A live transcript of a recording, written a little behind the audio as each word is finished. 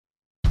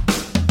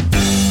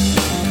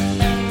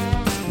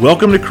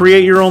Welcome to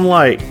Create Your Own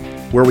Light,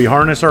 where we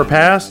harness our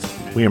past,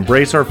 we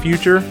embrace our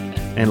future,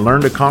 and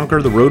learn to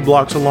conquer the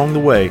roadblocks along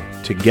the way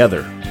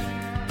together.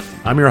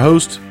 I'm your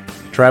host,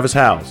 Travis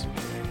Howes.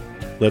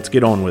 Let's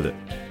get on with it.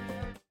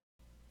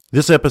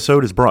 This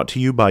episode is brought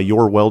to you by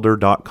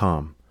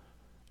YourWelder.com.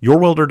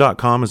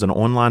 YourWelder.com is an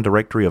online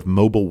directory of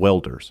mobile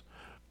welders.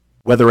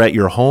 Whether at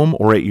your home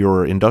or at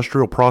your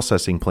industrial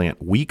processing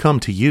plant, we come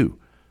to you.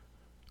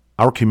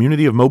 Our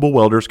community of mobile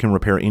welders can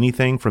repair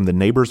anything from the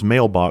neighbor's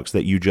mailbox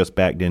that you just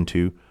backed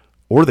into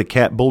or the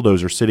cat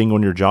bulldozer sitting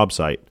on your job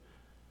site.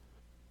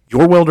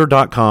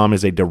 YourWelder.com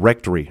is a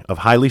directory of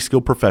highly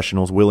skilled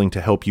professionals willing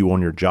to help you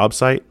on your job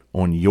site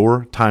on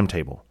your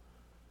timetable.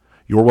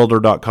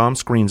 YourWelder.com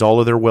screens all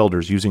of their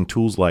welders using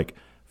tools like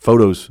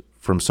photos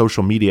from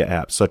social media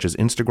apps such as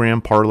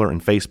Instagram, Parler,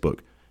 and Facebook,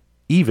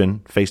 even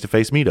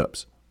face-to-face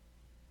meetups.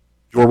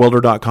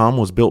 YourWelder.com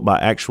was built by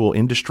actual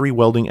industry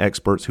welding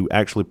experts who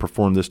actually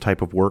perform this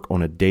type of work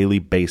on a daily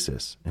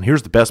basis. And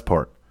here's the best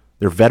part.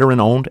 They're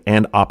veteran-owned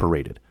and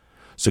operated.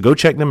 So go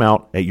check them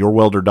out at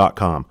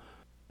YourWelder.com.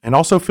 And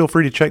also feel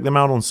free to check them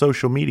out on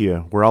social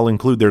media, where I'll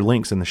include their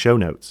links in the show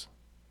notes.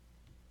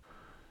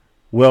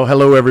 Well,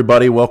 hello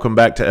everybody. Welcome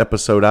back to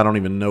episode, I don't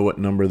even know what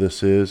number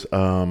this is.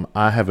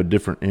 I have a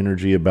different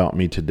energy about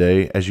me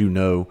today. As you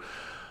know,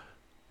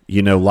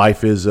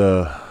 life is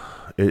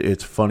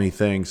it's a funny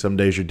thing. Some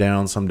days you're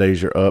down, some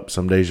days you're up,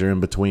 some days you're in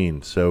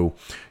between. So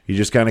you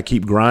just kind of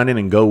keep grinding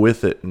and go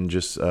with it and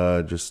just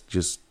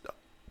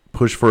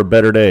push for a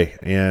better day.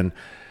 And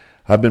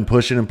I've been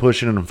pushing and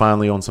I'm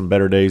finally on some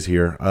better days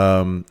here.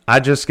 I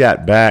just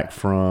got back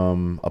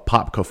from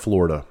Apopka,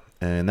 Florida,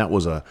 and that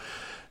was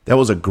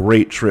a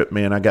great trip,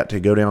 man. I got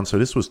to go down. So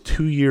this was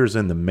 2 years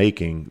in the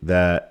making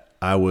that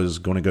I was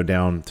going to go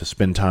down to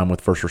spend time with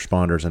first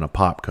responders in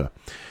Apopka.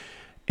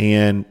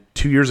 And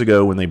 2 years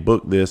ago when they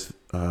booked this,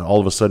 all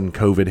of a sudden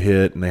COVID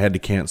hit and they had to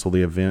cancel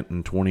the event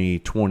in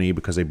 2020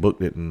 because they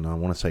booked it in, I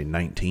want to say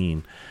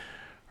 19,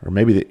 or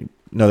maybe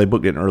they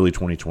booked it in early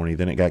 2020.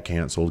 Then it got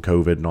canceled,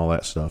 COVID and all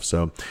that stuff.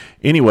 So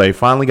anyway,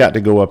 finally got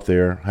to go up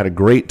there. Had a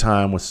great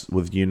time with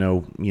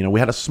we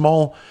had a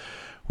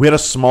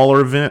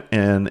smaller event,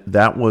 and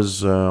that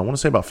was I want to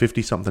say about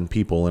 50 something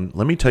people. And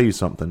let me tell you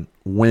something.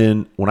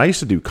 When I used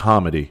to do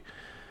comedy,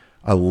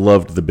 I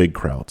loved the big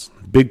crowds.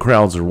 Big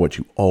crowds are what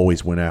you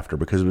always went after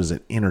because it was an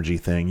energy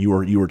thing. You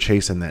were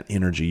chasing that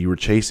energy. You were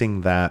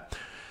chasing that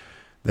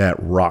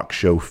rock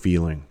show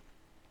feeling.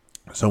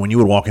 So when you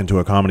would walk into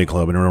a comedy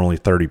club and there were only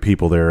 30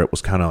 people there, it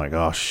was kind of like,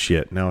 oh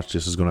shit, now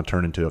this is going to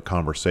turn into a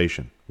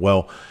conversation.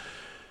 Well,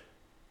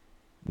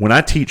 when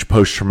I teach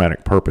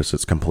post-traumatic purpose,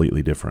 it's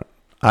completely different.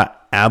 I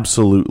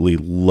absolutely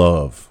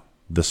love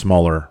the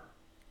smaller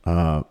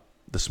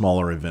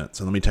events.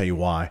 And let me tell you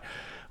why.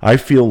 I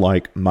feel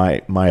like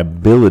my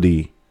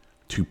ability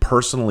to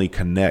personally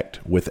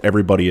connect with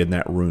everybody in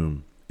that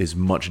room is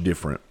much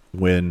different.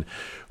 When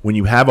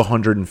you have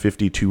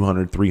 150,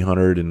 200,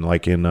 300, and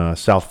like in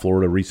South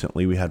Florida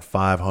recently, we had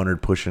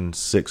 500 pushing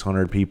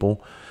 600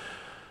 people.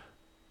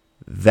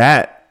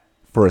 That,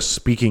 for a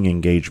speaking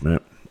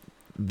engagement,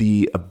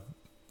 you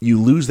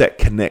lose that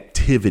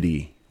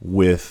connectivity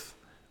with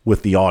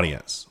the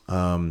audience.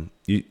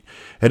 It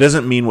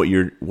doesn't mean what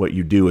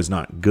you do is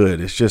not good.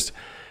 It's just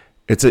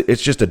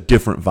a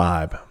different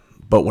vibe.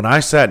 But when I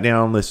sat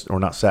down,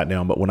 when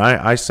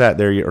I sat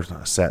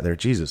there,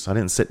 Jesus, I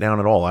didn't sit down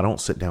at all. I don't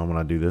sit down when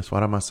I do this.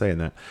 Why am I saying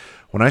that?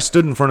 When I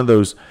stood in front of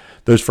those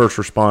first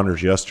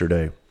responders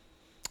yesterday,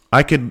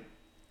 I could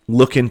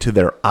look into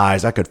their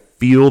eyes. I could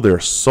feel their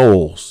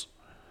souls.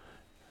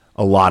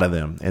 A lot of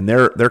them, and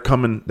they're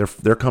coming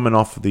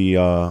off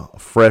the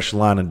fresh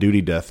line of duty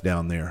death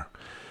down there,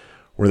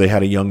 where they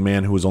had a young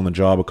man who was on the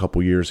job a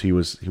couple years. He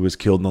was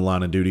killed in the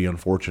line of duty,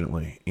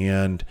 unfortunately,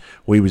 and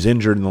he was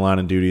injured in the line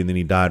of duty, and then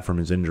he died from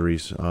his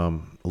injuries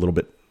a little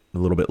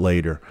bit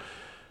later.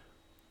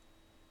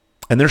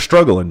 And they're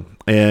struggling,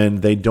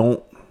 and they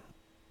don't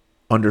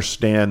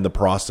understand the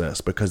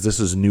process because this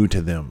is new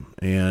to them,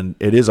 and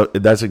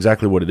that's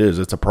exactly what it is.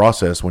 It's a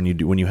process when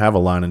you have a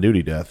line of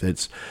duty death.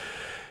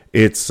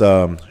 It's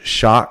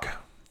shock,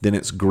 then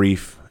it's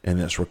grief, and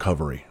it's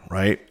recovery,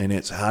 right? And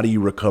it's how do you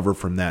recover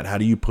from that? How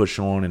do you push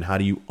on, and how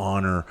do you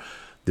honor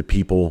the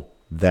people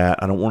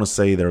that, I don't want to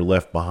say they're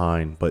left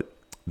behind, but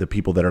the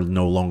people that are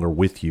no longer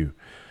with you?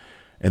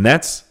 And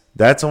that's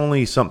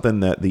only something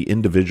that the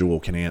individual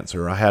can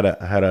answer. I had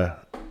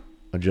a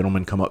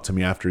gentleman come up to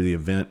me after the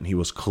event, and he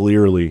was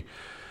clearly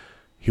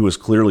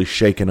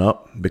shaken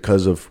up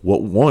because of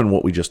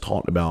what we just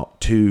talked about.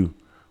 Two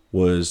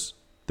was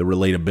the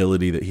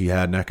relatability that he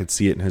had, and I could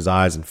see it in his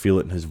eyes and feel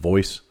it in his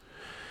voice.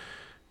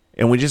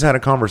 And we just had a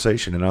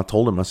conversation, and I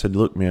told him, I said,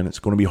 look, man, it's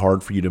going to be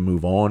hard for you to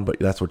move on, but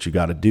that's what you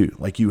got to do.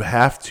 Like, you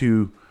have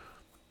to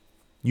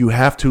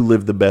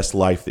live the best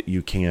life that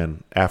you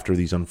can after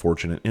these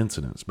unfortunate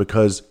incidents,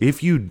 because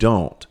if you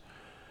don't,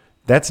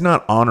 that's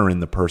not honoring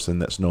the person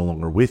that's no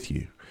longer with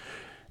you.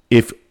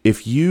 If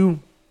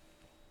you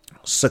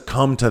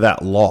succumb to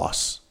that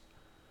loss,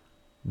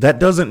 that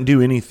doesn't do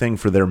anything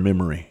for their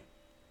memory.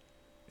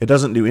 It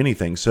doesn't do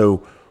anything.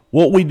 So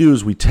what we do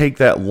is we take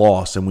that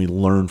loss and we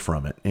learn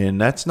from it. And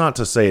that's not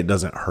to say it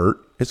doesn't hurt.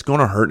 It's going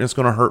to hurt, and it's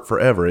going to hurt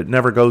forever. It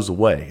never goes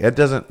away. That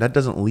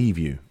doesn't leave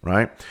you,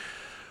 right?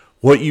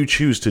 What you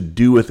choose to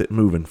do with it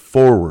moving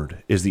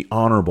forward is the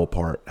honorable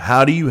part.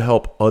 How do you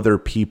help other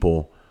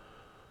people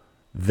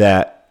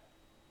that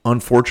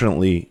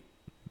unfortunately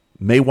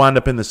may wind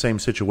up in the same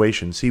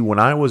situation? See, when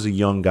I was a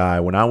young guy,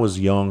 when I was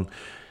young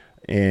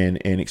and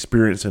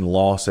experiencing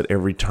loss at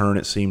every turn,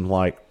 it seemed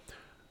like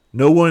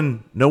no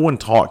one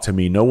talked to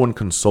me, no one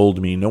consoled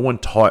me, no one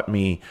taught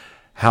me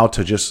how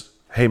to just,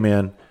 hey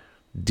man,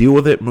 deal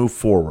with it, move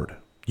forward.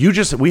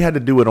 We had to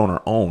do it on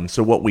our own.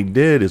 So what we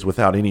did is,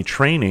 without any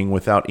training,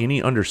 without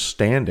any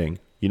understanding,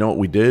 you know what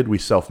we did? We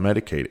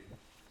self-medicated.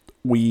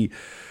 We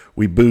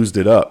boozed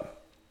it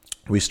up.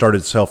 We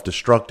started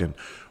self-destructing.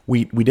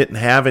 We didn't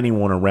have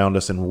anyone around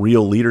us in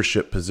real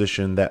leadership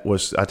position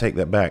I take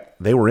that back.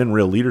 They were in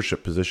real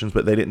leadership positions,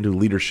 but they didn't do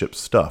leadership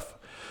stuff.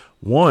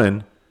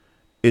 One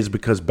is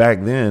because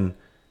back then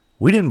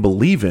we didn't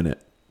believe in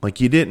it.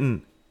 Like you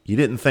didn't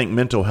think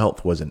mental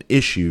health was an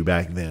issue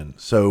back then.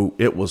 So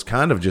it was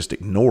kind of just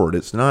ignored.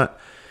 It's not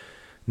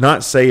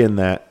saying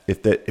that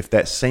if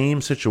that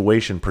same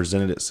situation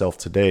presented itself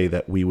today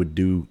that we would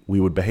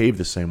behave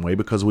the same way,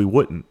 because we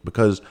wouldn't.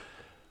 Because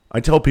I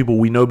tell people,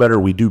 we know better,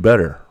 we do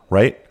better,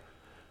 right?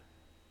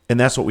 And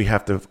that's what we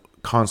have to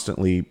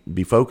constantly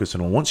be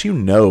focusing on. Once you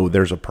know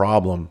there's a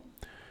problem,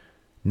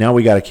 now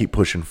we got to keep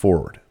pushing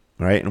forward.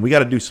 Right? And we got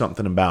to do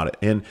something about it.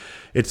 And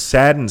it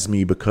saddens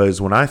me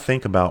because when I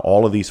think about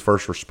all of these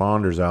first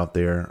responders out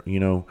there, you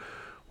know,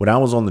 when I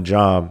was on the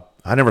job,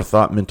 I never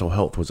thought mental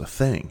health was a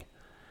thing.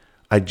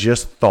 I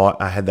just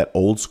thought I had that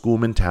old school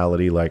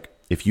mentality, like,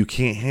 if you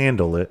can't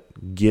handle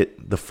it,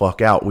 get the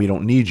fuck out. We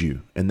don't need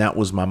you. And that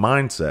was my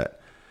mindset.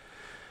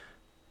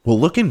 Well,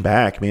 looking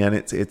back, man,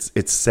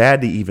 it's sad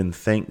to even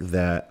think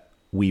that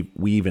we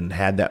even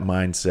had that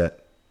mindset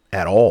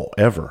at all,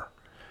 ever.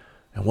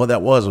 And what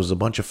that was a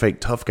bunch of fake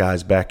tough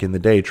guys back in the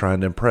day trying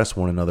to impress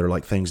one another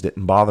like things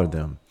didn't bother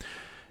them.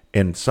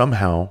 And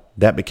somehow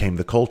that became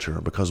the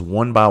culture, because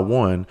one by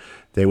one,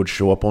 they would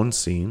show up on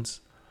scenes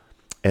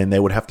and they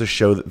would have to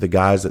show that the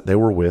guys that they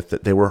were with,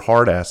 that they were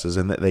hard asses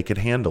and that they could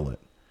handle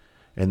it.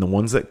 And the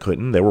ones that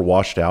couldn't, they were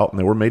washed out and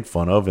they were made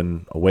fun of,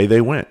 and away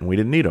they went, and we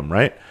didn't need them,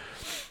 right?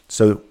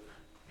 So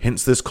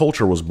hence this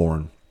culture was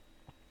born.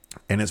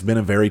 And it's been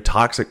a very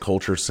toxic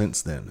culture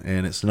since then.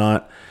 And it's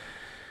not...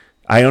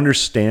 I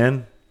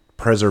understand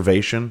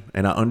preservation,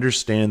 and I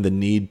understand the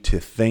need to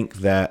think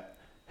that,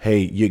 hey,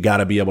 you got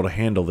to be able to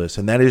handle this.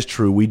 And that is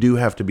true. We do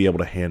have to be able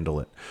to handle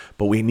it.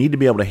 But we need to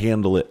be able to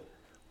handle it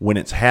when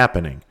it's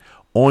happening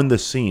on the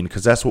scene,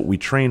 because that's what we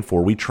train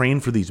for. We train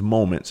for these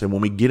moments. And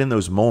when we get in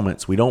those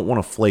moments, we don't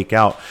want to flake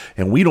out,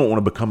 and we don't want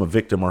to become a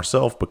victim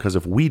ourselves, because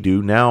if we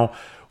do, now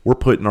we're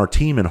putting our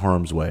team in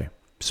harm's way.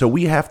 So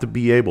we have to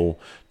be able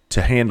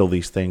to handle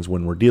these things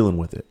when we're dealing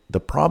with it. The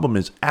problem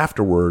is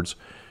afterwards,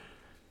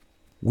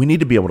 we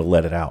need to be able to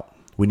let it out.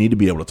 We need to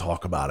be able to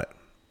talk about it.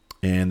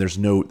 And there's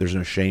no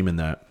shame in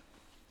that.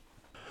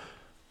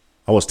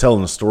 I was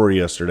telling a story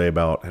yesterday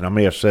about, and I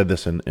may have said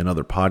this in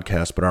other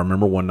podcasts, but I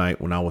remember one night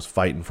when I was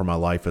fighting for my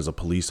life as a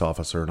police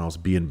officer, and I was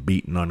being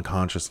beaten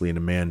unconsciously, and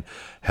a man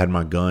had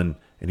my gun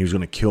and he was going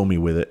to kill me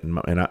with it. And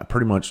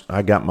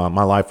I got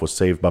my life was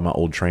saved by my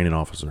old training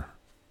officer.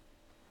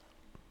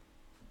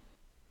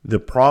 The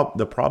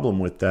problem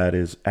with that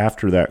is,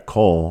 after that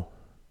call,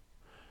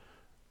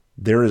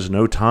 there is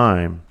no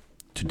time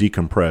to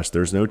decompress.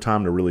 There's no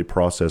time to really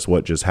process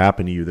what just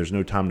happened to you. There's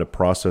no time to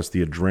process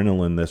the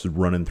adrenaline that's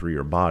running through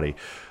your body.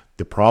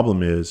 The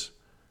problem is,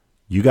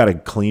 you got to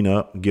clean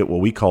up, get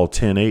what we call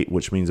 10-8,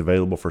 which means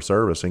available for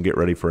service, and get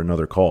ready for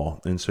another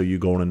call. And so you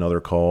go on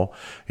another call,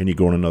 and you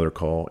go on another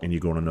call, and you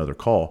go on another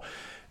call.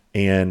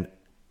 And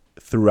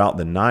throughout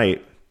the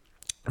night,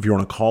 if you're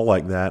on a call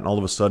like that, and all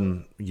of a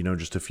sudden, you know,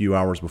 just a few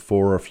hours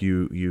before, a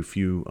few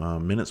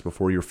minutes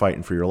before, you're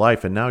fighting for your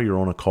life, and now you're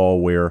on a call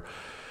where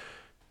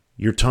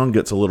your tongue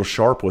gets a little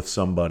sharp with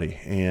somebody,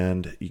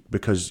 and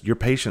because your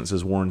patience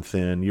is worn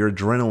thin, your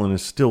adrenaline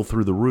is still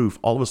through the roof,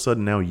 all of a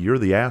sudden now you're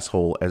the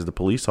asshole as the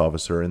police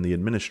officer, and the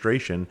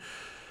administration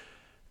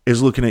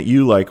is looking at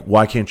you like,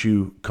 why can't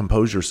you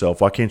compose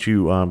yourself? Why can't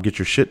you get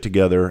your shit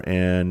together?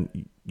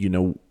 And, you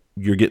know,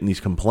 you're getting these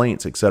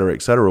complaints, et cetera,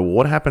 et cetera.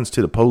 What happens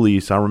to the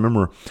police? I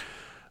remember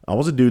I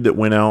was a dude that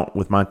went out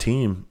with my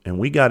team, and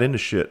we got into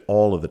shit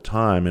all of the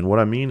time. And what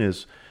I mean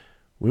is,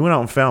 we went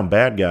out and found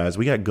bad guys.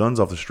 We got guns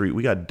off the street.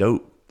 We got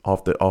dope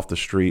off the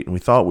street, and we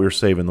thought we were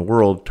saving the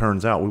world.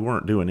 Turns out we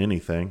weren't doing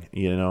anything.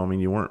 You know, I mean,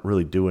 you weren't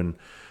really doing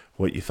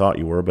what you thought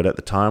you were, but at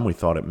the time we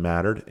thought it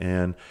mattered.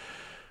 And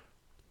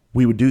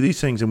we would do these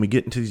things, and we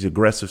get into these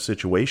aggressive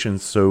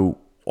situations. So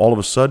all of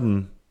a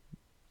sudden,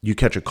 you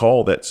catch a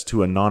call that's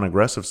to a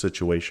non-aggressive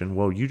situation.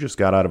 Well, you just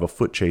got out of a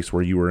foot chase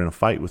where you were in a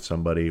fight with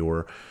somebody,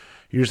 or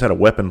you just had a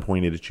weapon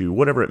pointed at you,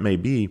 whatever it may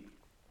be.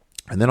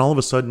 And then all of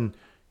a sudden,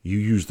 you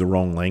use the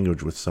wrong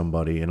language with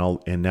somebody,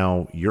 and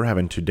now you're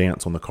having to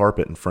dance on the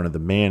carpet in front of the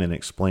man and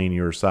explain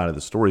your side of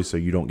the story so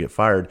you don't get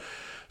fired,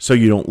 so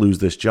you don't lose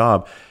this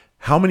job.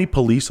 How many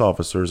police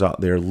officers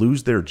out there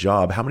lose their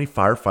job? How many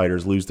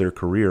firefighters lose their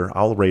career?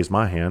 I'll raise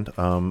my hand.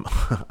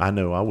 I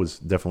know I was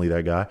definitely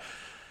that guy.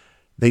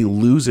 They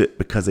lose it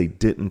because they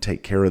didn't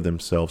take care of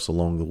themselves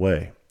along the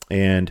way.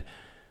 And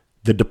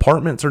the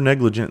departments are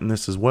negligent in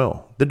this as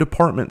well. The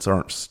departments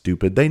aren't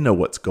stupid. They know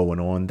what's going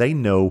on. They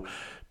know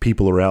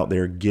people are out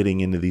there getting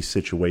into these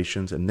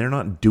situations, and they're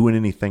not doing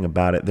anything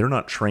about it. They're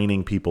not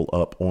training people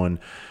up on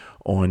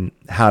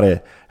how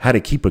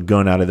to keep a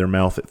gun out of their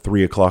mouth at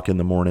 3:00 in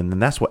the morning.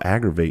 And that's what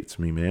aggravates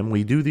me, man.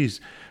 We do these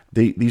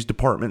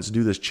departments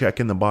do this check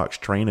in the box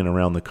training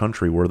around the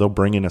country where they'll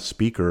bring in a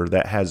speaker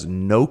that has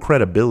no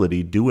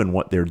credibility doing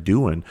what they're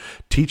doing,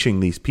 teaching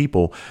these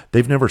people.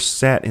 They've never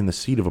sat in the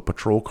seat of a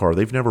patrol car.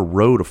 They've never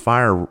rode a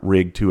fire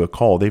rig to a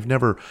call. They've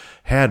never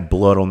had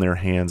blood on their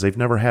hands. They've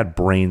never had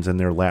brains in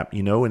their lap,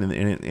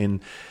 and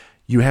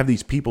you have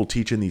these people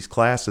teaching these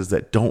classes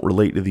that don't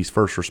relate to these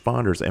first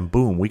responders, and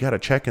boom, we got a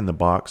check in the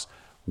box.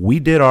 We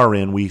did our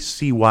end. We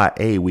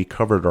CYA. We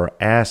covered our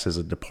ass as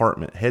a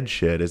department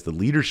headshed, as the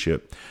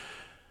leadership.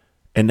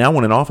 And now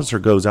when an officer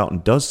goes out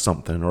and does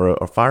something, or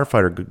a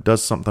firefighter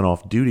does something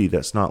off duty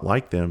that's not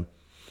like them,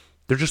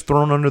 they're just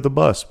thrown under the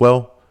bus.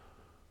 Well,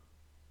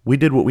 we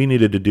did what we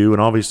needed to do,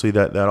 and obviously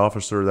that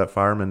officer, that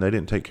fireman, they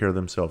didn't take care of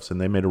themselves, and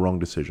they made a wrong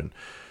decision.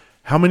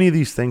 How many of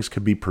these things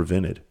could be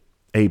prevented?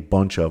 A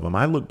bunch of them.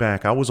 I look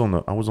back. I was on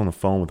the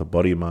phone with a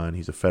buddy of mine.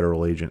 He's a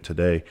federal agent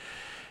today,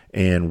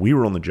 and we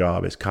were on the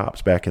job as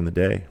cops back in the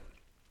day.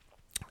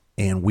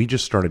 And we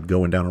just started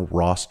going down a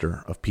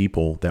roster of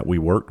people that we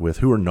worked with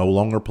who are no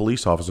longer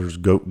police officers.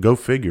 Go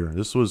figure.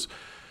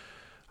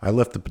 I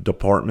left the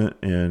department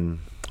in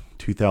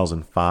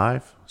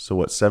 2005,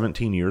 so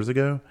 17 years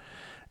ago,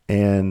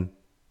 and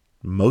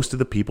most of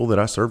the people that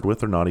I served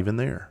with are not even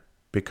there,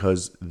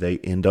 because they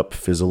end up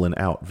fizzling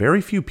out.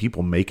 Very few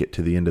people make it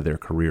to the end of their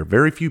career.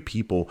 Very few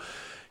people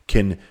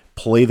can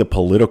play the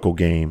political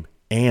game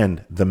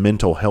and the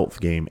mental health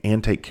game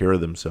and take care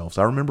of themselves.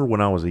 I remember when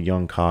I was a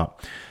young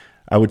cop,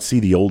 I would see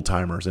the old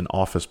timers in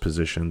office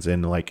positions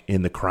and like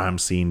in the crime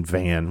scene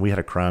van. We had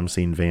a crime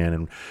scene van,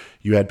 and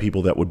you had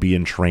people that would be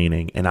in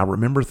training. And I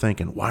remember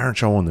thinking, why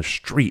aren't y'all on the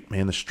street,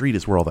 man? The street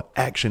is where all the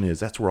action is.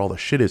 That's where all the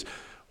shit is.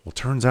 Well, it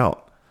turns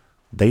out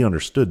they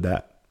understood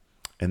that,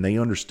 and they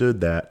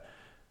understood that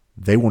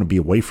they want to be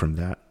away from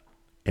that.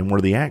 And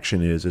where the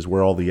action is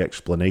where all the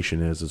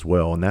explanation is as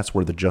well. And that's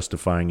where the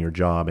justifying your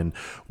job and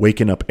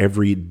waking up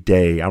every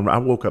day. I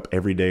woke up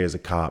every day as a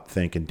cop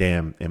thinking,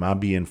 damn, am I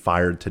being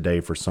fired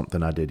today for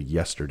something I did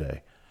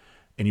yesterday?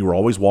 And you were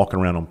always walking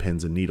around on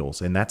pins and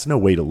needles. And that's no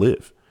way to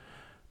live,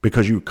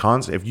 because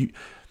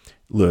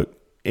look,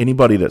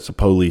 anybody that's a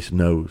police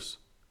knows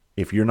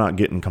if you're not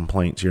getting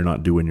complaints, you're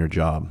not doing your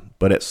job.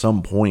 But at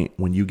some point,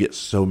 when you get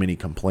so many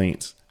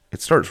complaints,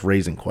 it starts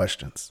raising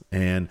questions.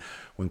 And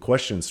when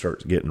questions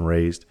start getting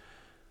raised,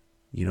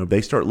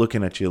 they start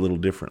looking at you a little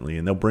differently,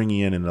 and they'll bring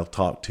you in and they'll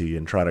talk to you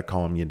and try to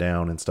calm you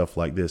down and stuff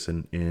like this.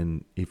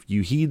 And if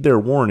you heed their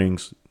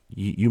warnings,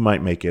 you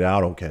might make it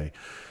out okay.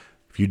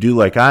 If you do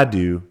like I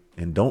do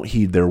and don't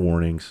heed their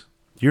warnings,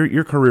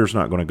 your career's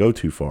not going to go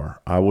too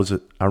far. I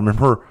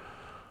remember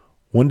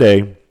one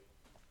day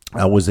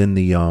I was in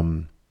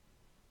the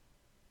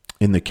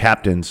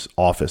captain's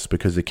office,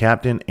 because the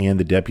captain and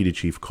the deputy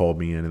chief called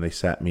me in and they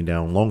sat me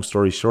down. Long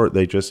story short,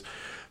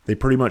 they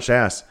pretty much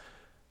asked,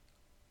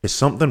 is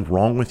something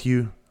wrong with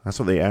you? That's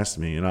what they asked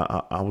me. And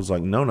I was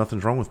like, no,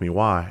 nothing's wrong with me.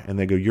 Why? And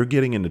they go, you're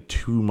getting into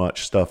too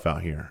much stuff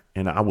out here.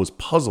 And I was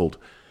puzzled.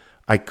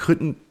 I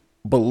couldn't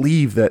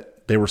believe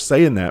that they were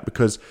saying that,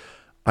 because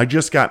I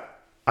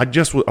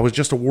was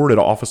just awarded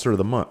Officer of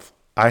the Month.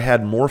 I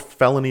had more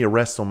felony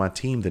arrests on my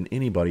team than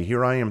anybody.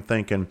 Here I am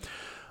thinking,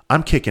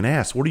 I'm kicking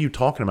ass. What are you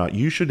talking about?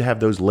 You should have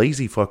those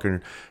lazy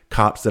fucking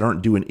cops that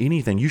aren't doing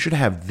anything. You should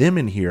have them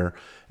in here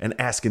and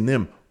asking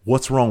them,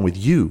 what's wrong with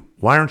you?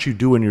 Why aren't you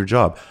doing your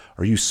job?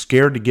 Are you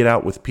scared to get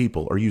out with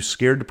people? Are you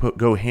scared to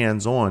go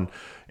hands on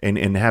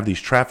and have these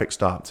traffic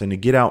stops and to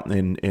get out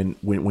and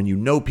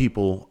when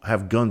people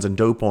have guns and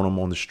dope on them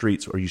on the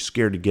streets? Are you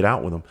scared to get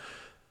out with them?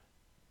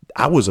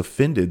 I was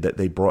offended that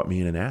they brought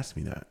me in and asked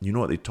me that. You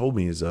know what they told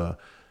me is,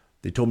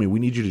 they told me, we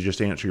need you to just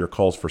answer your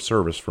calls for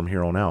service from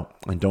here on out,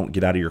 and don't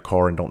get out of your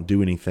car and don't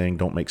do anything.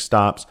 Don't make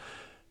stops.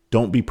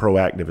 Don't be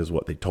proactive is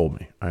what they told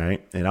me. All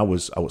right. And I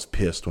was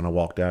pissed when I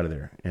walked out of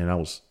there, and I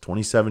was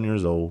 27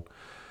 years old,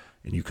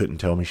 and you couldn't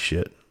tell me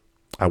shit.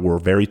 I wore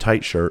very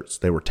tight shirts.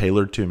 They were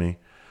tailored to me.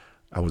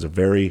 I was a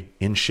very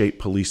in shape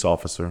police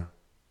officer.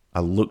 I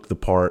looked the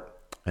part,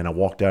 and I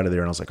walked out of there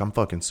and I was like, I'm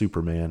fucking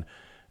Superman,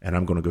 and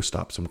I'm going to go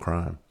stop some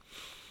crime.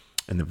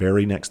 And the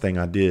very next thing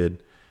I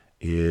did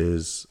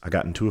is I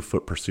got into a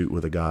foot pursuit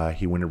with a guy.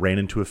 He went and ran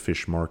into a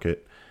fish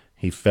market.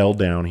 He fell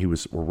down. He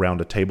was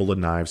around a table of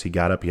knives. He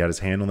got up. He had his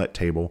hand on that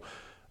table.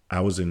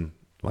 I was in,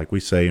 like we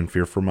say, in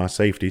fear for my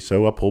safety.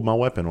 So I pulled my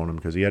weapon on him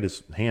because he had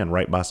his hand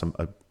right by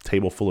a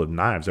table full of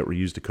knives that were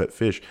used to cut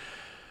fish.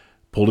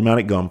 Pulled him out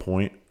at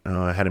gunpoint.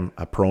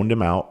 I proned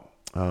him out.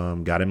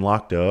 Got him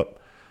locked up.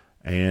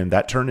 And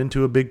that turned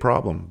into a big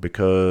problem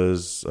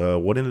because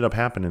what ended up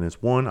happening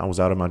is, one, I was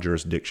out of my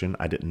jurisdiction.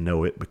 I didn't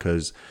know it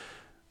because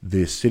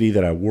the city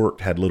that I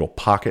worked had little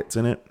pockets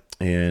in it.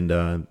 And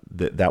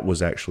that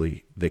was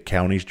actually the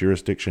county's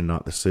jurisdiction,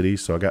 not the city.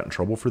 So I got in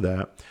trouble for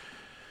that.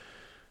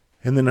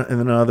 And then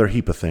another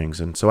heap of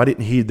things. And so I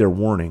didn't heed their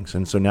warnings.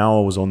 And so now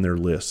I was on their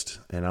list,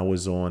 and I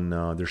was on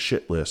their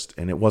shit list.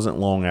 And it wasn't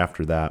long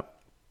after that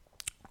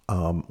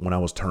when I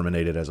was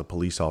terminated as a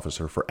police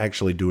officer for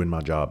actually doing my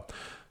job.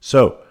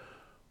 So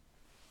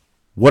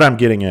what I'm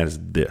getting at is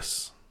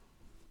this.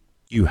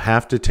 You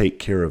have to take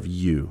care of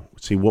you.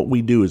 See, what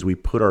we do is we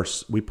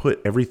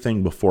put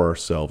everything before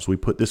ourselves. We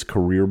put this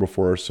career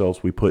before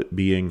ourselves. We put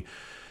being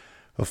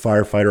a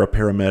firefighter, a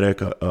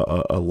paramedic,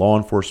 a law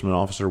enforcement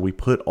officer. We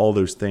put all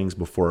those things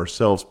before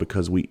ourselves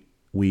because we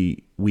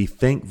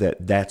think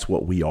that that's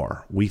what we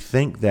are. We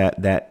think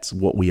that that's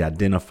what we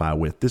identify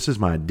with. This is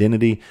my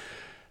identity.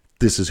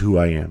 This is who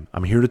I am.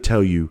 I'm here to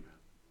tell you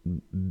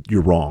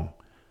you're wrong.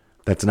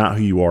 That's not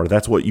who you are.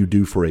 That's what you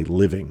do for a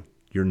living.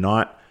 You're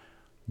not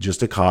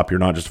just a cop. You're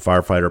not just a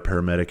firefighter,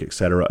 paramedic,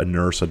 etc., a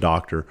nurse, a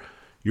doctor.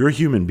 You're a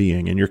human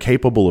being, and you're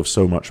capable of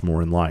so much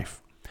more in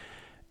life.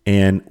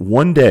 And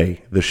one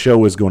day, the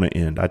show is going to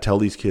end. I tell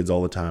these kids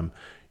all the time,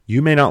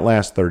 you may not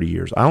last 30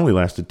 years. I only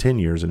lasted 10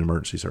 years in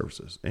emergency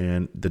services,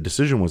 and the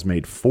decision was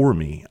made for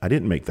me. I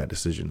didn't make that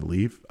decision to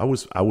leave.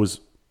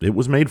 It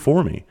was made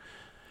for me.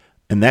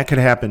 And that could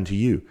happen to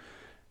you.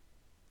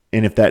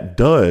 And if that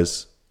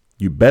does,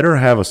 you better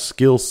have a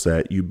skill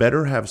set. You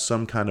better have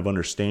some kind of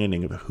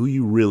understanding of who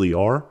you really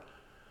are.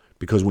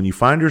 Because when you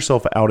find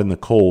yourself out in the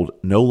cold,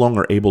 no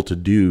longer able to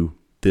do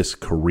this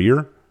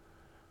career,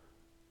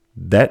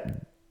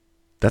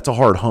 that's a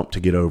hard hump to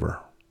get over.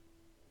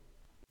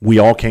 We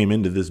all came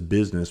into this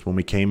business. When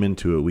we came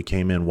into it, we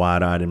came in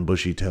wide-eyed and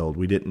bushy-tailed.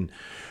 We didn't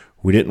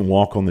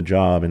walk on the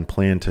job and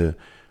plan to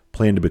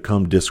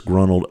become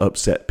disgruntled,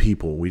 upset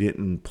people. We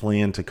didn't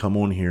plan to come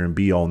on here and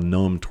be all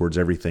numb towards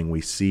everything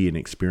we see and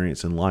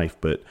experience in life.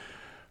 But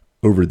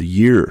over the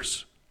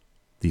years,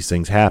 these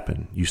things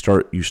happen. You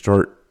start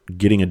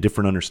getting a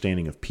different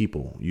understanding of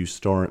people. You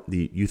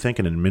think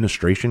an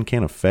administration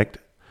can't affect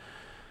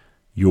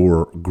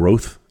your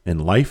growth in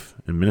life.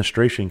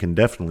 Administration can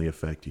definitely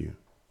affect you.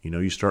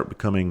 You start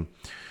becoming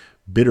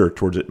bitter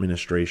towards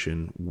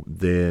administration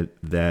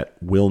that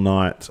will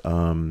not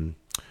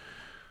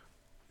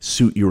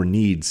suit your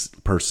needs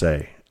per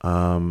se,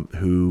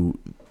 who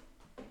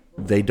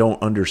they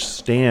don't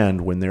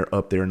understand when they're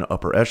up there in the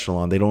upper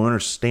echelon. They don't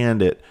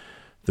understand it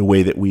the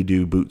way that we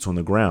do, boots on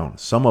the ground.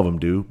 Some of them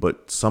do,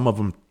 but some of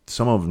them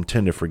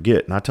tend to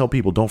forget. And I tell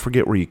people, don't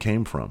forget where you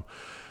came from.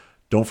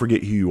 Don't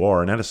forget who you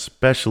are. And that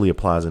especially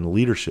applies in a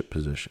leadership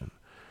position.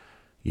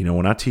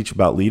 When I teach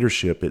about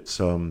leadership, it's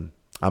I'm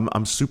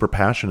super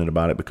passionate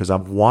about it because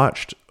I've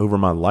watched over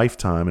my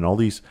lifetime and all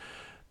these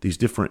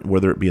different,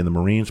 whether it be in the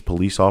Marines,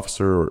 police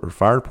officer, or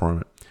fire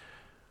department,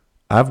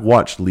 I've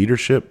watched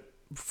leadership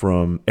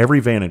from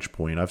every vantage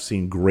point. I've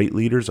seen great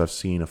leaders. I've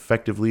seen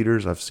effective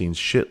leaders. I've seen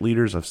shit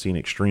leaders. I've seen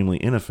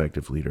extremely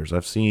ineffective leaders.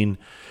 I've seen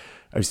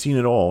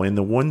it all. And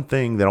the one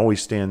thing that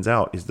always stands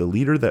out is the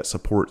leader that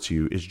supports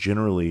you is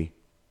generally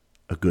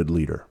a good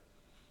leader.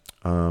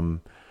 I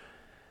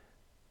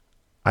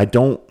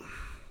don't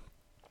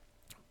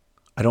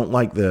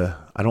like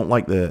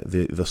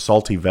the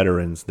salty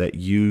veterans that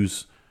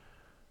use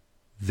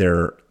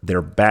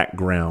their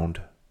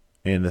background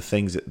and the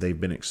things that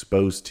they've been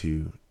exposed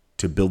to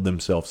build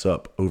themselves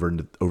up over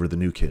the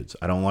new kids.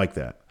 I don't like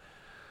that.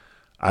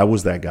 I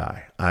was that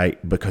guy.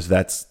 Because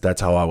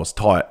that's how I was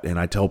taught. And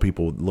I tell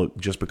people, look,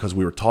 just because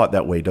we were taught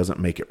that way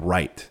doesn't make it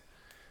right.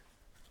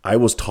 I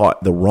was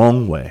taught the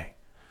wrong way.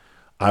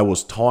 I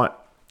was taught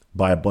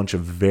by a bunch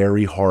of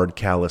very hard,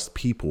 calloused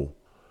people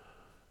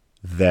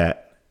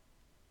that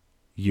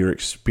your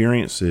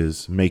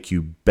experiences make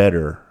you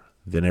better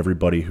than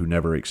everybody who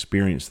never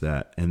experienced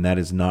that. And that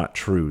is not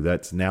true.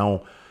 That's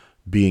now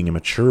being a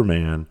mature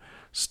man,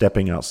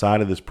 stepping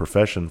outside of this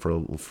profession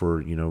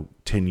for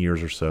 10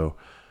 years or so.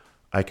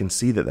 I can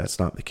see that that's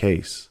not the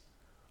case.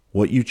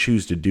 What you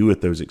choose to do with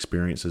those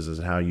experiences is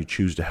how you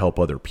choose to help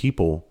other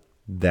people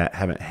that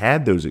haven't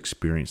had those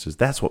experiences.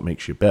 That's what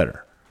makes you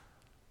better.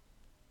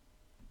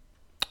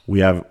 We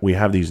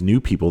have these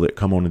new people that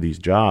come onto these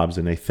jobs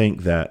and they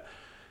think that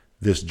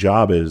this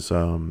job is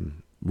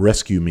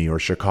Rescue Me or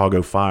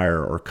Chicago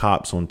Fire or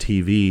Cops on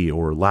TV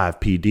or Live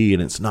PD,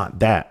 and it's not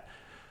that.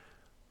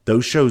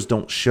 Those shows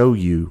don't show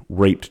you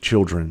raped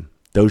children.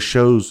 Those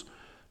shows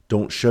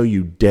don't show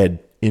you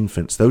dead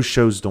infants. Those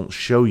shows don't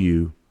show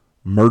you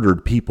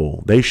murdered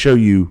people. They show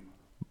you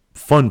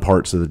fun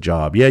parts of the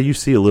job. Yeah, you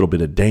see a little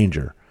bit of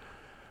danger,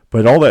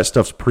 but all that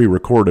stuff's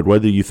pre-recorded,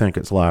 whether you think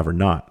it's live or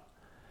not.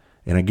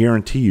 And I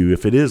guarantee you,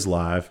 if it is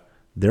live,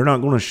 they're not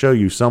going to show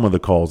you some of the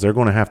calls. They're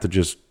going to have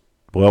to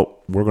we're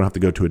going to have to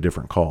go to a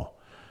different call.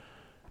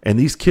 And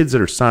these kids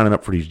that are signing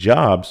up for these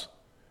jobs,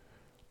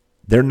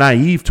 they're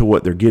naive to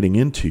what they're getting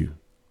into.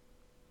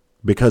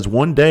 Because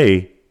one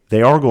day,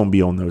 they are going to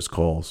be on those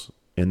calls.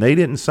 And they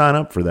didn't sign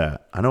up for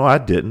that. I know I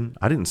didn't.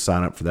 I didn't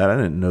sign up for that. I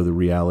didn't know the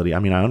reality. I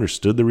mean, I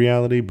understood the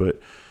reality,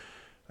 but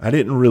I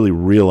didn't really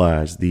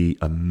realize the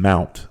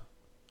amount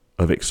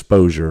of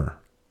exposure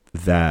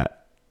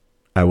that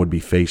I would be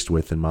faced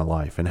with in my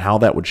life and how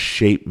that would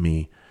shape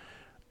me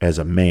as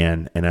a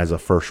man and as a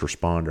first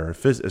responder.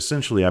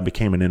 Essentially, I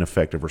became an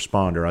ineffective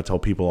responder. I tell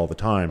people all the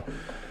time,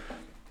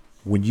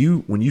 when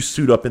you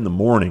suit up in the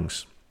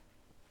mornings,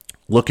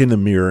 look in the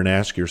mirror and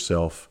ask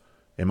yourself,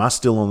 am I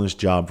still on this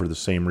job for the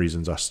same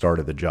reasons I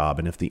started the job?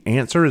 And if the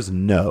answer is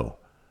no,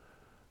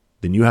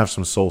 then you have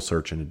some soul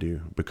searching to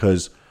do,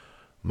 because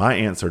my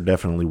answer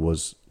definitely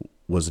was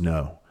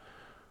no.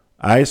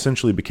 I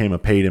essentially became a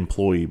paid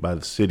employee by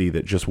the city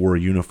that just wore a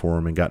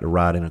uniform and got to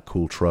ride in a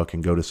cool truck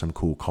and go to some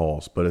cool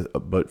calls.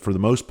 But for the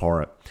most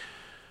part,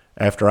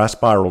 after I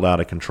spiraled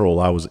out of control,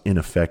 I was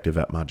ineffective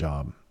at my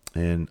job.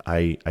 And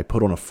I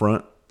put on a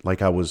front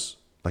like I was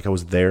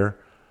there,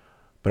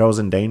 but I was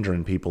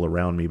endangering people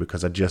around me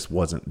because I just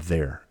wasn't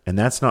there. And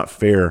that's not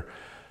fair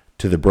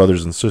to the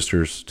brothers and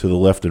sisters to the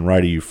left and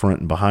right of you, front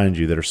and behind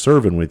you, that are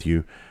serving with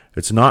you.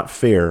 It's not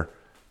fair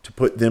to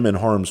put them in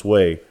harm's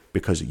way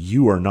because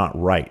you are not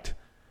right.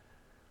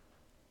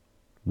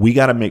 We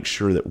got to make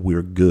sure that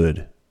we're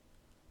good.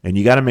 And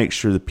you got to make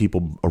sure that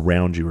people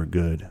around you are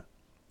good.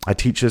 I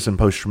teach this in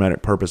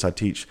post-traumatic purpose. I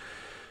teach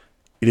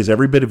it is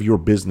every bit of your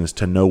business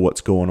to know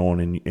what's going on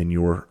in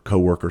your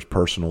coworker's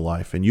personal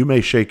life. And you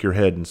may shake your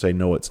head and say,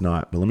 no, it's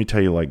not. But let me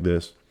tell you like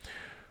this.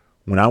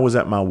 When I was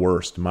at my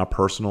worst in my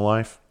personal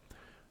life,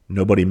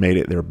 nobody made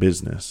it their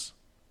business.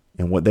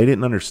 And what they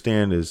didn't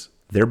understand is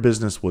their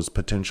business was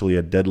potentially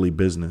a deadly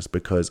business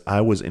because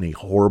I was in a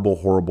horrible,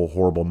 horrible,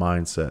 horrible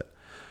mindset.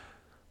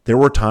 There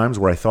were times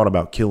where I thought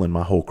about killing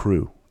my whole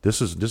crew.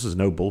 This is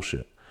no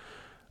bullshit.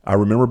 I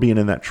remember being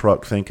in that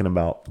truck thinking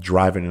about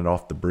driving it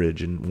off the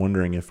bridge and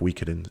wondering if we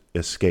could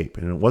escape.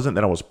 And it wasn't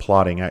that I was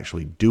plotting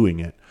actually doing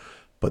it,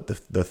 but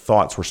the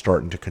thoughts were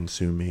starting to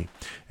consume me.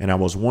 And I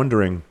was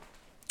wondering,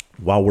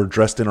 while we're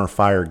dressed in our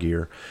fire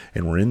gear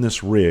and we're in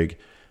this rig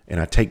and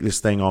I take this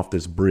thing off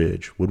this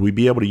bridge, would we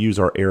be able to use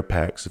our air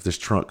packs if this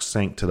trunk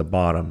sank to the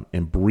bottom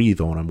and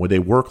breathe on them? Would they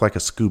work like a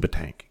scuba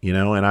tank?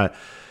 And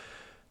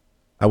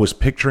I was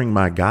picturing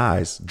my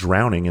guys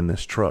drowning in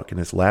this truck, in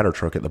this ladder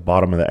truck at the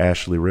bottom of the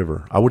Ashley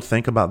River. I would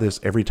think about this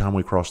every time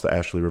we crossed the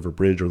Ashley River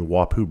Bridge or the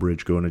Wapoo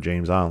Bridge going to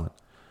James Island.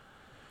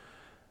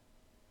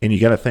 And you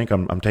got to think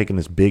I'm taking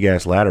this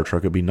big-ass ladder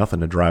truck. It'd be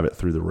nothing to drive it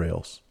through the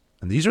rails.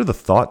 And these are the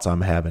thoughts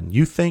I'm having.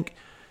 You think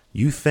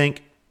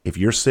if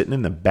you're sitting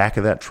in the back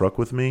of that truck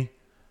with me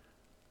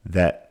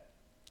that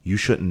you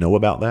shouldn't know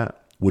about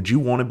that? Would you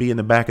want to be in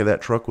the back of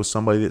that truck with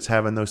somebody that's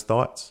having those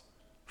thoughts?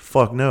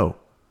 Fuck no.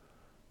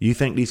 You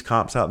think these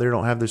cops out there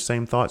don't have those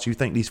same thoughts? You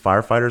think these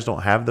firefighters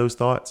don't have those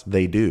thoughts?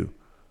 They do.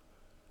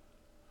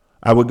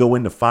 I would go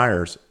into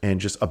fires and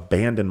just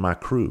abandon my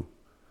crew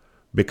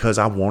because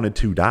I wanted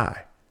to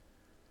die.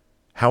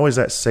 How is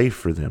that safe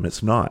for them?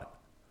 It's not.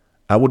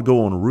 I would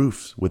go on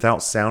roofs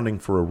without sounding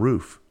for a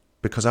roof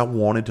because I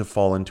wanted to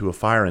fall into a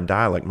fire and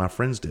die like my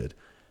friends did,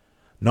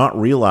 not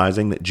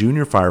realizing that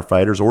junior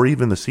firefighters or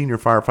even the senior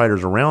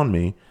firefighters around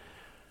me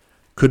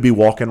could be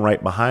walking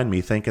right behind me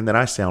thinking that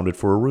I sounded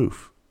for a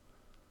roof.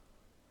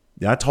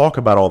 I talk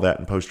about all that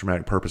in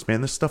post-traumatic purpose.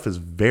 Man, this stuff is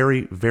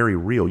very, very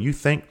real. You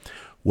think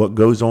what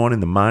goes on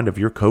in the mind of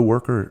your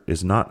coworker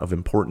is not of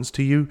importance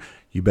to you?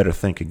 You better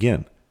think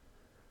again.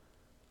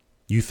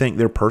 You think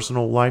their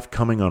personal life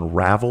coming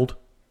unraveled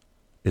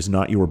is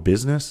not your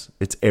business?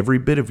 It's every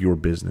bit of your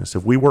business.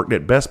 If we worked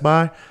at Best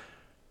Buy,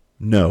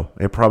 no,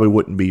 it probably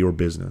wouldn't be your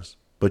business.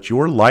 But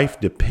your life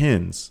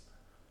depends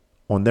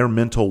on their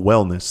mental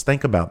wellness.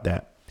 Think about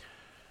that.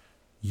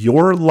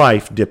 Your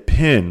life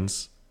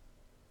depends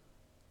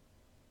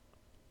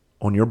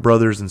on your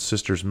brothers and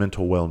sisters'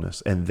 mental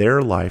wellness, and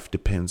their life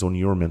depends on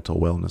your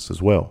mental wellness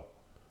as well.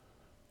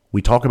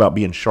 We talk about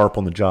being sharp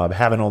on the job,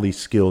 having all these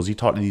skills. You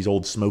talk to these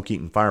old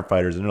smoke-eating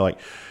firefighters, and they're like,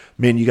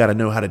 man, you got to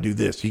know how to do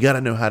this. You got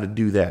to know how to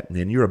do that. And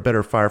then you're a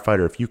better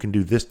firefighter if you can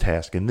do this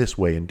task in this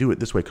way and do it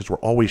this way, because we're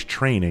always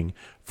training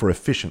for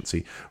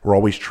efficiency. We're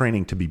always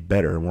training to be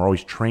better, and we're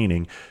always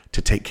training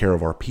to take care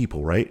of our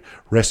people, right?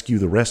 Rescue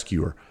the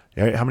rescuer.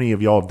 How many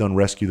of y'all have done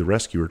rescue the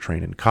rescuer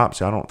training?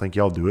 Cops, I don't think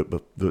y'all do it,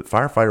 but the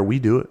firefighter, we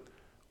do it.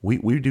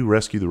 We do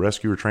rescue the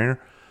rescuer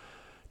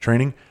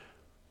training,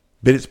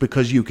 but it's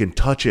because you can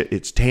touch it.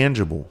 It's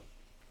tangible.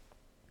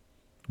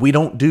 We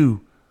don't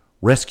do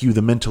rescue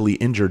the mentally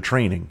injured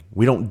training.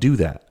 We don't do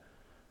that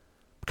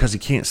because you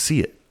can't see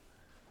it.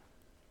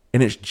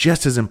 And it's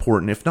just as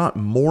important, if not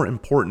more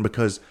important,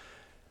 because,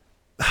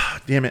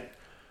 damn it,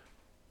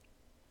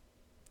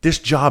 this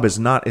job is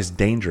not as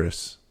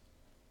dangerous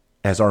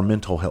as our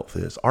mental health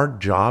is.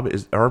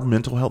 Our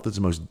mental health is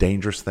the most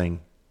dangerous thing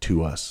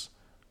to us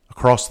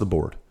across the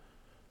board.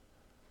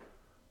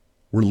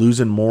 We're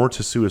losing more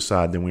to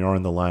suicide than we are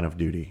in the line of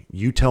duty.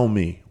 You tell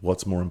me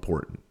what's more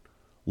important.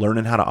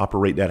 Learning how to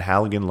operate that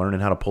Halligan, learning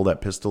how to pull that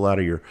pistol out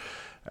of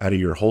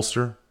your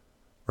holster,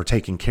 or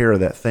taking care of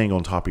that thing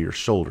on top of your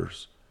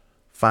shoulders.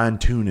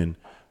 Fine-tuning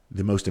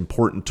the most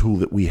important tool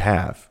that we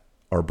have,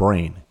 our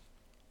brain.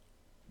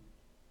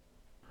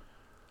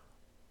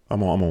 I'm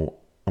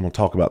gonna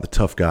talk about the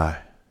tough guy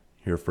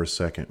here for a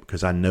second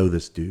because I know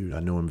this dude. I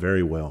know him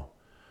very well.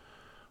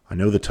 I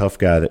know the tough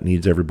guy that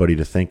needs everybody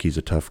to think he's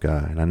a tough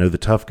guy. And I know the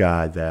tough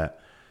guy that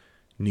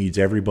needs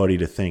everybody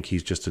to think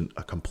he's just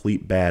a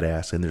complete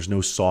badass and there's no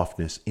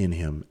softness in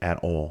him at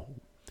all.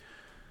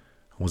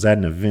 I was at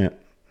an event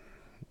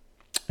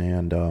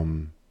and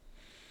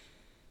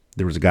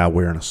there was a guy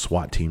wearing a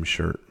SWAT team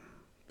shirt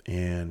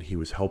and he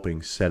was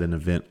helping set an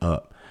event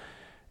up.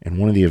 And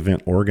one of the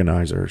event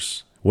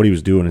organizers, what he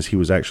was doing is he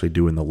was actually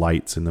doing the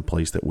lights in the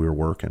place that we were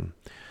working.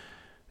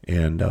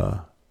 And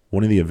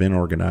one of the event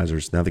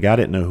organizers, now the guy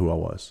didn't know who I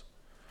was,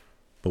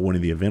 but one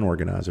of the event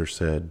organizers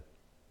said,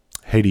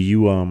 "Hey, are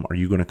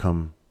you going to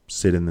come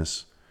sit in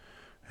this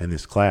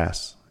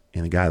class?"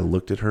 And the guy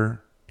looked at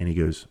her and he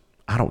goes,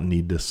 "I don't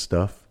need this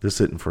stuff.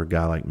 This isn't for a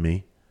guy like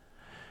me."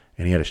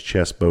 And he had his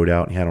chest bowed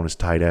out and he had on his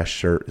tight ass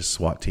shirt, his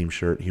SWAT team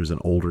shirt. He was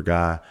an older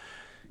guy.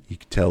 You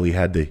could tell he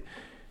had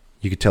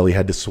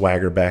the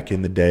swagger back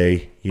in the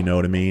day, you know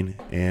what I mean?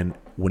 And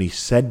when he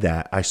said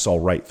that, I saw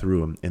right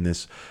through him. And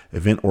this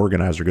event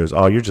organizer goes,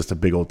 "Oh, you're just a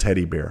big old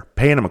teddy bear,"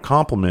 paying him a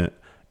compliment.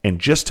 And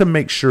just to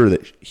make sure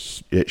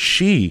that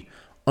she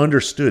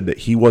understood that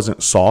he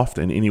wasn't soft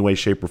in any way,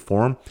 shape, or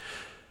form,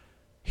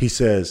 he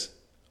says,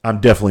 "I'm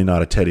definitely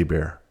not a teddy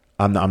bear.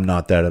 I'm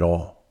not that at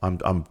all.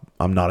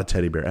 I'm not a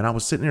teddy bear." And I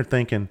was sitting there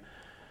thinking,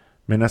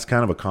 man, that's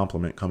kind of a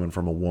compliment coming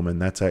from a woman.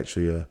 That's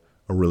actually a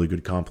really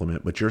good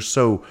compliment. But you're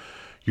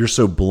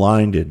so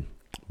blinded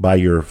by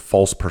your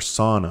false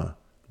persona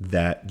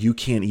that you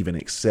can't even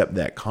accept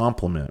that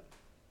compliment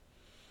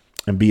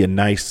and be a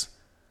nice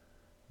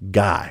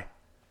guy.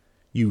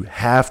 You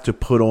have to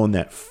put on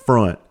that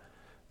front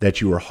that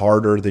you are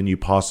harder than you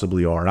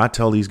possibly are. And I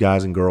tell these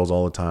guys and girls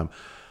all the time,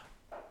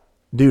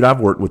 dude,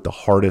 I've worked with the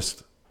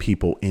hardest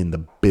people in the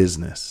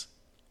business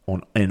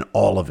in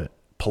all of it.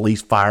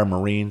 Police, fire,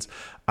 Marines.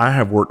 I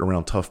have worked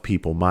around tough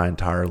people my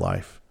entire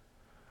life.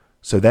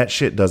 So that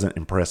shit doesn't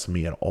impress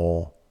me at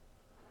all.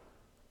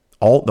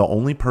 The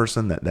only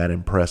person that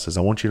impresses,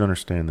 I want you to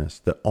understand this,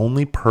 the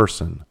only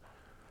person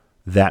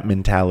that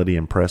mentality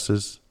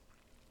impresses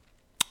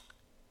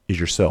is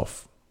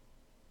yourself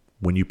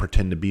when you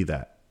pretend to be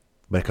that.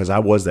 Because I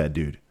was that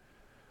dude.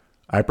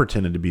 I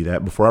pretended to be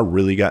that. Before I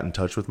really got in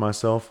touch with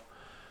myself,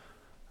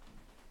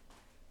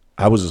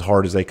 I was as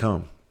hard as they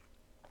come.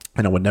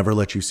 And I would never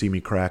let you see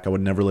me crack. I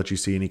would never let you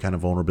see any kind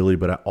of vulnerability.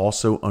 But I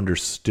also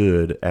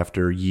understood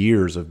after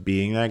years of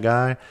being that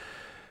guy,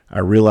 I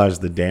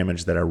realized the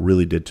damage that I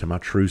really did to my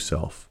true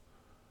self.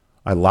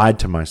 I lied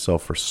to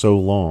myself for so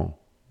long,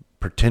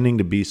 pretending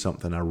to be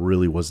something I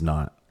really was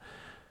not.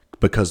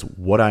 Because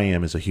what I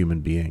am is a human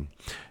being.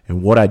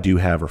 And what I do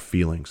have are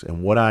feelings.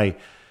 And what I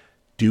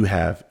do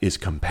have is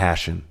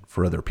compassion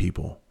for other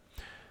people.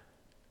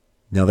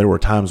 Now, there were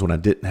times when I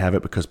didn't have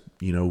it because,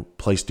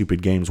 play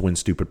stupid games, win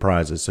stupid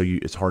prizes. So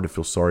it's hard to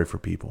feel sorry for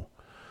people.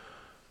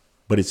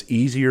 But it's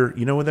easier.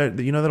 You know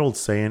that old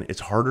saying,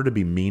 it's harder to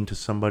be mean to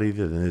somebody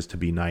than it is to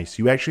be nice.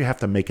 You actually have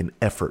to make an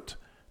effort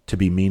to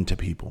be mean to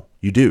people.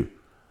 You do.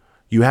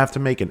 You have to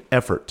make an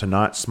effort to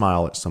not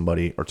smile at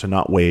somebody or to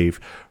not wave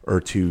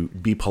or to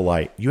be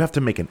polite. You have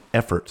to make an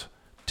effort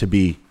to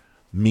be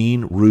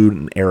mean, rude,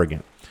 and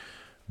arrogant.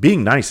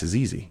 Being nice is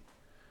easy.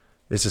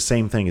 It's the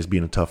same thing as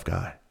being a tough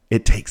guy.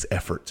 It takes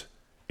effort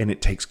and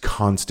it takes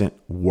constant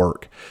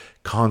work,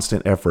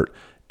 constant effort.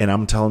 And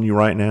I'm telling you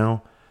right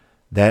now,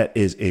 that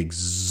is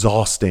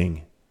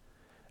exhausting.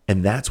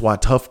 And that's why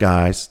tough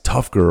guys,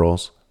 tough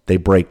girls, they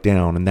break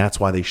down. And that's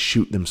why they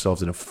shoot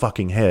themselves in the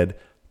fucking head,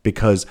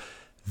 because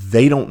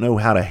they don't know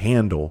how to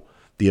handle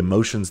the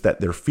emotions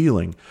that they're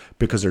feeling,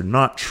 because they're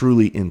not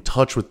truly in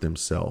touch with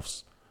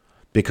themselves,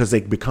 because they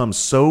become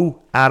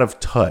so out of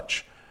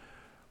touch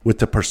with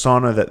the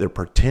persona that they're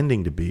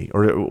pretending to be,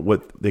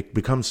 or they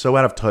become so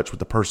out of touch with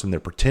the person they're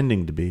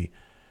pretending to be,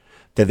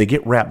 that they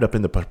get wrapped up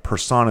in the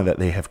persona that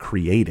they have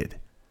created.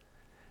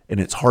 And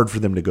it's hard for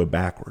them to go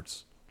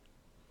backwards.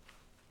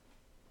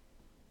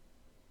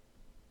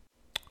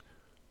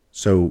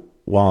 So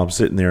while I'm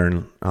sitting there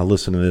and I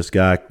listen to this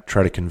guy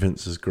try to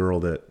convince this girl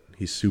that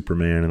he's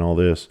Superman and all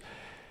this,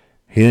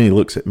 he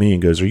looks at me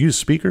and goes, "Are you a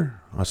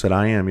speaker?" I said,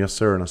 "I am, yes,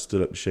 sir." And I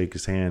stood up to shake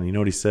his hand. You know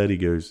what he said? He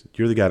goes,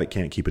 "You're the guy that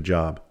can't keep a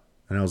job."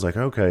 And I was like,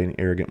 "Okay, an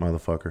arrogant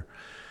motherfucker."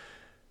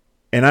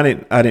 And I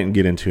didn't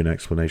get into an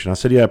explanation. I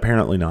said, "Yeah,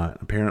 apparently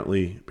not.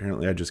 Apparently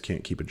I just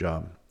can't keep a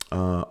job."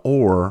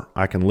 Or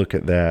I can look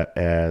at that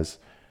as,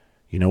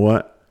 you know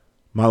what?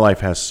 My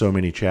life has so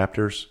many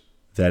chapters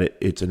that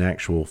it's an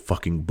actual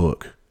fucking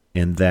book,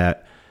 and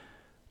that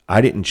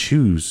I didn't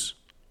choose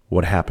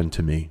what happened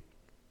to me.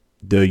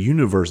 The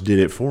universe did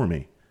it for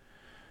me.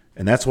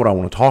 And that's what I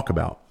want to talk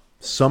about.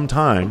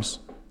 Sometimes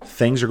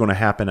things are going to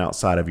happen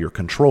outside of your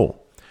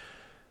control,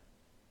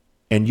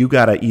 and you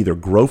got to either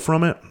grow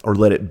from it or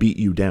let it beat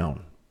you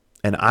down.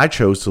 And I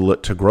chose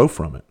to grow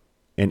from it.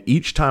 And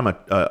each time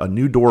a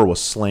new door was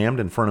slammed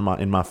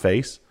in my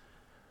face,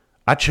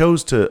 I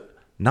chose to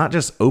not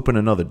just open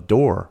another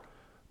door,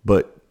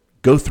 but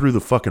go through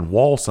the fucking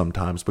wall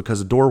sometimes because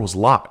the door was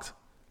locked.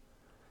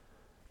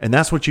 And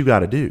that's what you got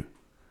to do.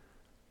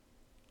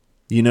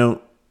 You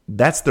know,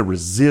 that's the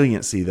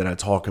resiliency that I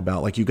talk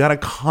about. Like, you got to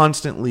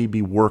constantly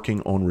be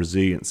working on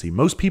resiliency.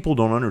 Most people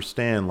don't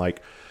understand,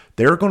 like,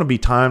 there are going to be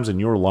times in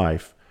your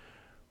life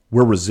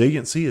where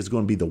resiliency is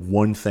going to be the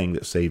one thing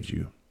that saves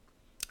you.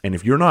 And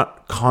if you're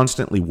not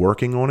constantly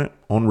working on it,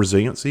 on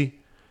resiliency,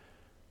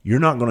 you're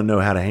not going to know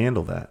how to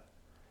handle that.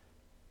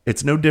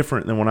 It's no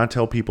different than when I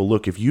tell people,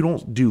 look, if you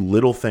don't do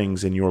little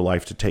things in your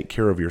life to take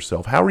care of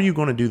yourself, how are you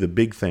going to do the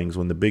big things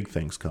when the big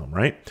things come,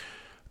 right?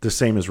 The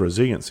same as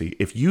resiliency.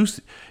 If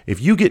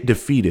you get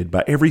defeated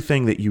by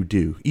everything that you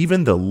do,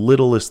 even the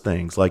littlest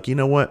things, like, you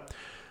know what,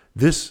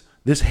 this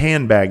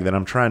handbag that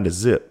I'm trying to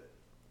zip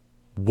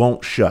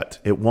won't shut.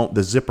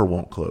 The zipper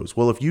won't close.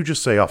 Well, if you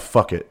just say, oh,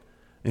 fuck it,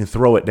 and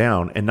throw it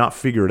down and not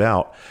figure it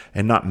out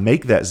and not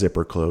make that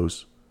zipper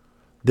close,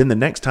 then the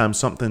next time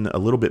something a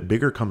little bit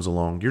bigger comes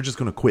along, you're just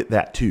going to quit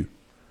that too.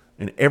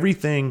 And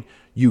everything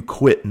you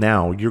quit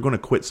now, you're going to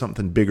quit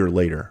something bigger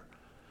later.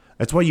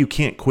 That's why you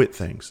can't quit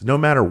things, no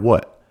matter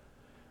what.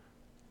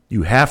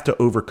 You have to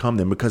overcome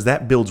them because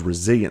that builds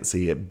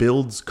resiliency. It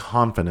builds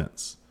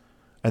confidence.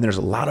 And there's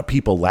a lot of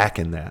people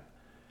lacking that.